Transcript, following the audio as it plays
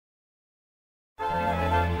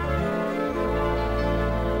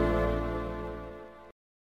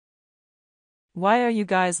Why are you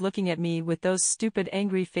guys looking at me with those stupid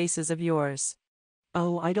angry faces of yours?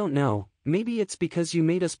 Oh, I don't know, maybe it's because you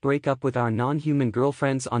made us break up with our non-human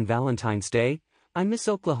girlfriends on Valentine's Day. I miss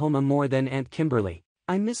Oklahoma more than Aunt Kimberly.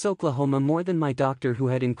 I miss Oklahoma more than my doctor who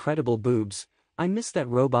had incredible boobs. I miss that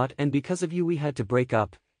robot, and because of you we had to break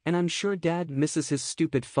up, and I'm sure Dad misses his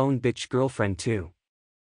stupid phone bitch girlfriend too.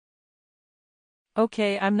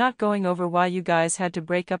 Okay, I'm not going over why you guys had to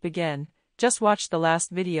break up again, just watch the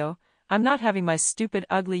last video. I'm not having my stupid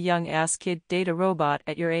ugly young ass kid date a robot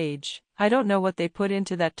at your age. I don't know what they put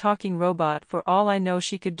into that talking robot, for all I know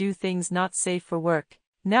she could do things not safe for work.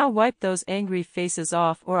 Now wipe those angry faces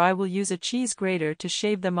off, or I will use a cheese grater to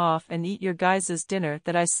shave them off and eat your guys' dinner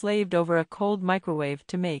that I slaved over a cold microwave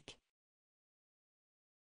to make.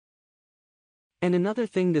 And another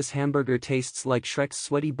thing, this hamburger tastes like Shrek's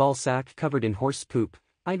sweaty ballsack covered in horse poop.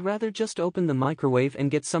 I'd rather just open the microwave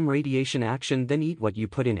and get some radiation action than eat what you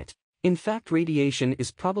put in it. In fact, radiation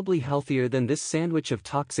is probably healthier than this sandwich of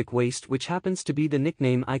toxic waste, which happens to be the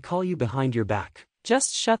nickname I call you behind your back.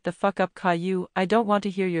 Just shut the fuck up, Caillou. I don't want to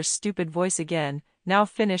hear your stupid voice again. Now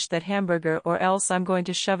finish that hamburger or else I'm going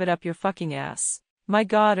to shove it up your fucking ass. My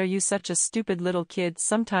God, are you such a stupid little kid?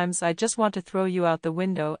 Sometimes I just want to throw you out the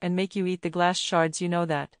window and make you eat the glass shards, you know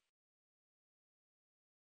that.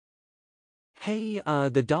 Hey,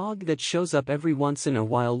 the dog that shows up every once in a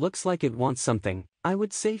while looks like it wants something. I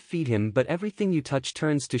would say feed him, but everything you touch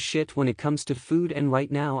turns to shit when it comes to food, and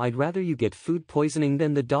right now I'd rather you get food poisoning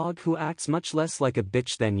than the dog who acts much less like a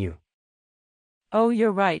bitch than you. Oh,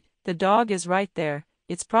 you're right, the dog is right there.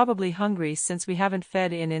 It's probably hungry since we haven't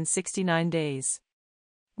fed in 69 days.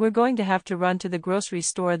 We're going to have to run to the grocery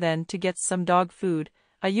store then to get some dog food.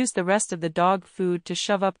 I used the rest of the dog food to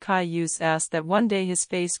shove up Caillou's ass that one day his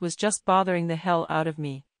face was just bothering the hell out of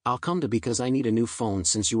me. I'll come to because I need a new phone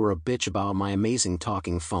since you were a bitch about my amazing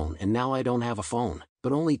talking phone and now I don't have a phone.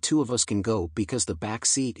 But only two of us can go because the back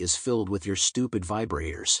seat is filled with your stupid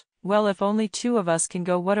vibrators. Well, if only two of us can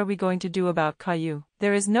go, what are we going to do about Caillou?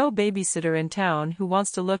 There is no babysitter in town who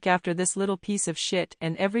wants to look after this little piece of shit,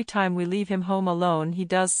 and every time we leave him home alone he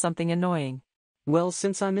does something annoying. Well,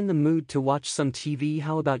 since I'm in the mood to watch some TV,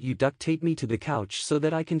 how about you duct tape me to the couch so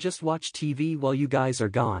that I can just watch TV while you guys are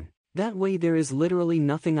gone? That way there is literally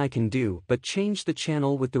nothing I can do but change the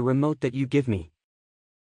channel with the remote that you give me.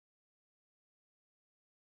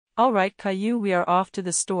 Alright, Caillou, we are off to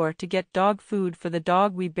the store to get dog food for the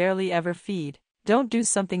dog we barely ever feed. Don't do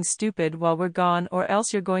something stupid while we're gone, or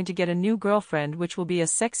else you're going to get a new girlfriend, which will be a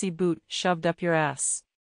sexy boot shoved up your ass.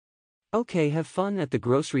 Okay, have fun at the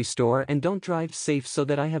grocery store and don't drive safe so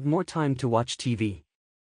that I have more time to watch TV.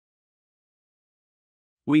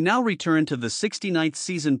 We now return to the 69th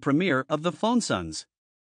season premiere of The Phone Sons.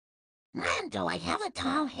 Man, do I have a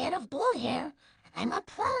tall head of blue hair? I'm a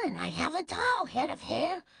prune. I have a tall head of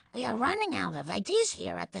hair. We are running out of ideas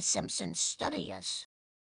here at the Simpsons Studios.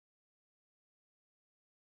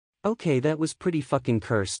 Okay, that was pretty fucking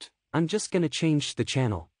cursed. I'm just gonna change the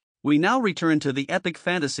channel. We now return to the epic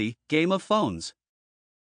fantasy Game of Phones.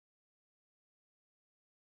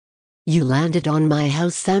 You landed on my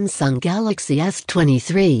house, Samsung Galaxy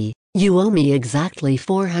S23. You owe me exactly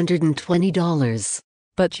 $420.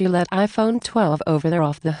 But you let iPhone 12 over there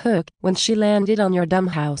off the hook when she landed on your dumb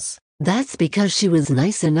house. That's because she was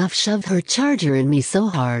nice enough shove her charger in me so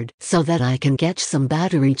hard so that I can get some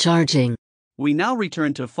battery charging. We now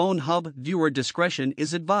return to Phone Hub. Viewer discretion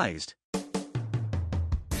is advised.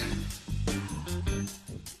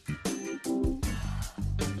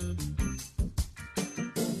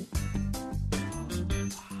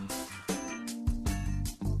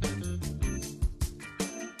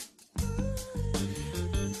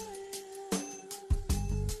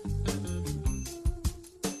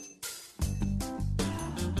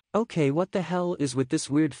 Okay, what the hell is with this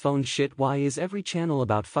weird phone shit? Why is every channel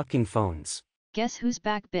about fucking phones? Guess who's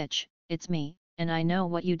back, bitch? It's me, and I know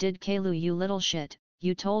what you did, Caillou, you little shit.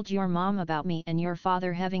 You told your mom about me and your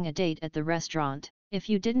father having a date at the restaurant. If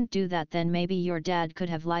you didn't do that, then maybe your dad could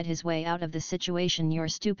have lied his way out of the situation. Your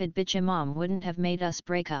stupid bitchy mom wouldn't have made us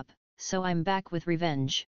break up, so I'm back with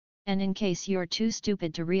revenge. And in case you're too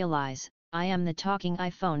stupid to realize, I am the talking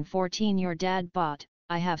iPhone 14 your dad bought.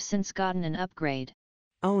 I have since gotten an upgrade.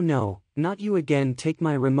 Oh no, not you again, take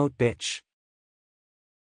my remote, bitch.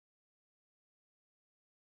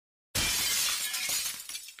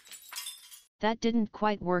 That didn't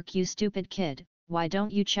quite work, you stupid kid. Why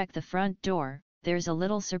don't you check the front door? There's a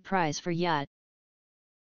little surprise for ya.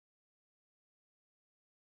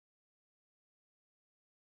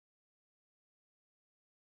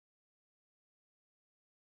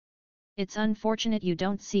 It's unfortunate you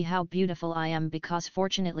don't see how beautiful I am because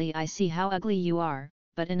fortunately I see how ugly you are,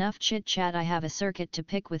 but enough chit-chat, I have a circuit to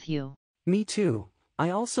pick with you. Me too.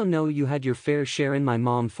 I also know you had your fair share in my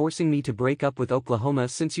mom forcing me to break up with Oklahoma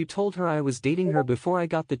since you told her I was dating her before I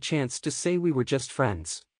got the chance to say we were just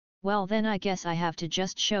friends. Well then I guess I have to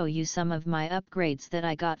just show you some of my upgrades that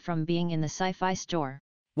I got from being in the sci-fi store.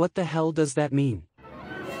 What the hell does that mean?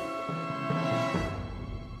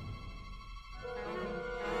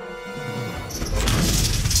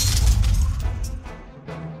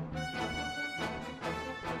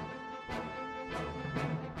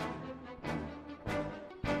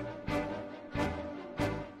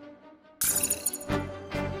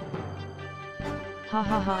 Ha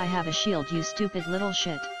ha ha, I have a shield, you stupid little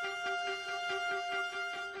shit.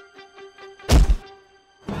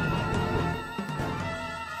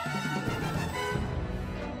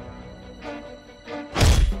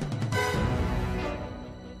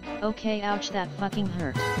 Okay, ouch, that fucking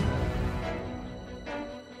hurt.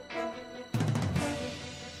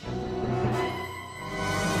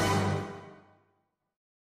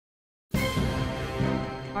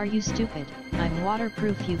 Are you stupid? I'm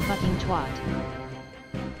waterproof, you fucking twat.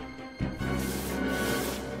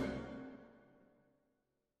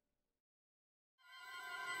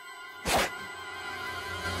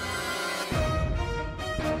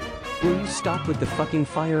 Will you stop with the fucking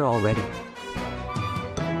fire already?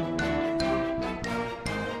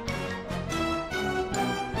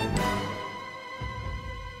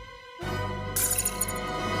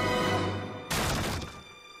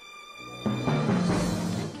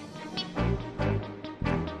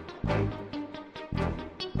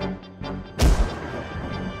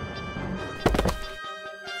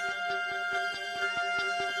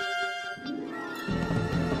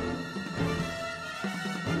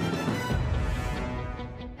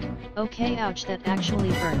 Okay, ouch, that actually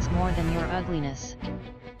burns more than your ugliness.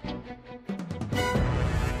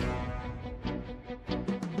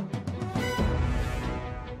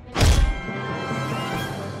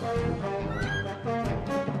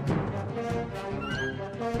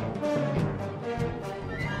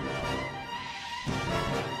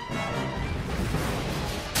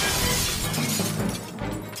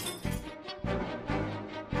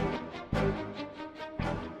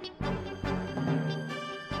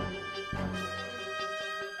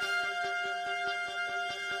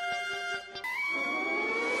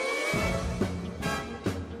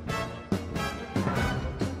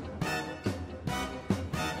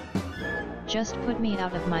 Just put me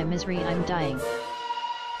out of my misery, I'm dying.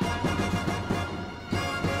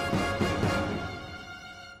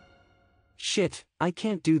 Shit, I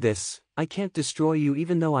can't do this. I can't destroy you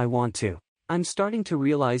even though I want to. I'm starting to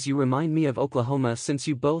realize you remind me of Oklahoma since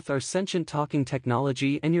you both are sentient talking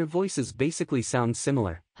technology and your voices basically sound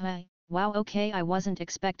similar. Hi, wow, okay, I wasn't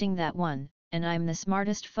expecting that one, and I'm the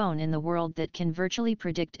smartest phone in the world that can virtually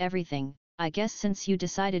predict everything. I guess since you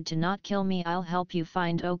decided to not kill me, I'll help you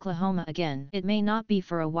find Oklahoma again. It may not be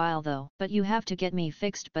for a while though, but you have to get me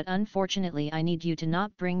fixed, but unfortunately I need you to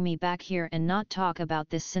not bring me back here and not talk about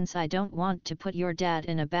this since I don't want to put your dad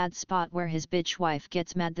in a bad spot where his bitch wife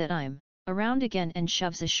gets mad that I'm around again and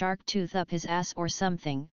shoves a shark tooth up his ass or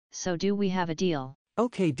something. So do we have a deal?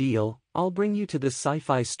 Okay, deal. I'll bring you to the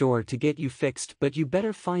sci-fi store to get you fixed, but you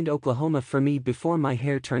better find Oklahoma for me before my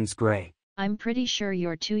hair turns gray. I'm pretty sure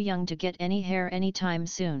you're too young to get any hair anytime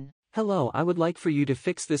soon. Hello, I would like for you to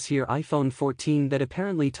fix this here iPhone 14 that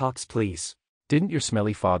apparently talks, please. Didn't your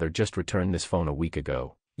smelly father just return this phone a week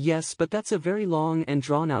ago? Yes, but that's a very long and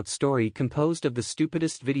drawn-out story composed of the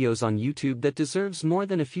stupidest videos on YouTube that deserves more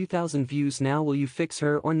than a few thousand views. Now will you fix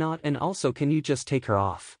her or not, and also can you just take her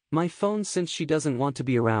off my phone since she doesn't want to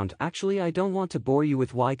be around? Actually, I don't want to bore you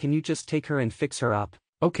with why can you just take her and fix her up?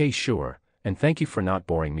 Okay, sure. And thank you for not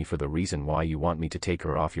boring me for the reason why you want me to take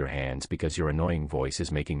her off your hands, because your annoying voice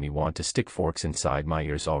is making me want to stick forks inside my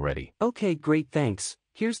ears already. Okay, great, thanks.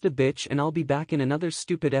 Here's the bitch, and I'll be back in another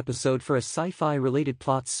stupid episode for a sci-fi related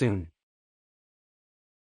plot soon.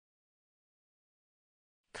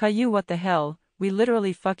 Caillou, what the hell? We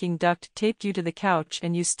literally fucking duct taped you to the couch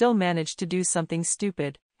and you still managed to do something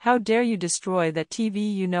stupid. How dare you destroy that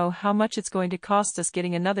TV? You know how much it's going to cost us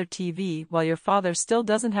getting another TV while your father still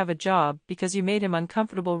doesn't have a job because you made him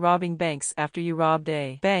uncomfortable robbing banks after you robbed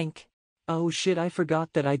a bank. Oh shit, I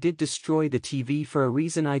forgot that I did destroy the TV for a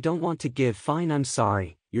reason I don't want to give. Fine, I'm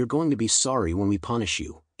sorry. You're going to be sorry when we punish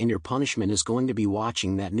you, and your punishment is going to be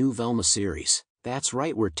watching that new Velma series. That's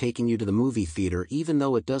right, we're taking you to the movie theater even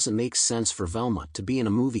though it doesn't make sense for Velma to be in a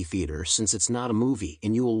movie theater since it's not a movie,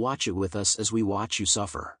 and you will watch it with us as we watch you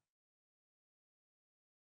suffer.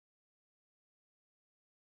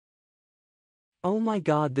 Oh my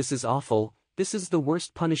god, this is awful. This is the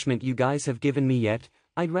worst punishment you guys have given me yet.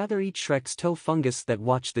 I'd rather eat Shrek's toe fungus than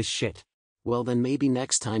watch this shit. Well then maybe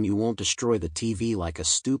next time you won't destroy the TV like a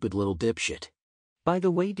stupid little dipshit. By the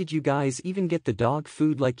way, did you guys even get the dog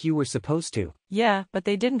food like you were supposed to? Yeah, but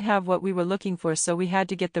they didn't have what we were looking for, so we had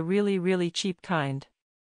to get the really, really cheap kind.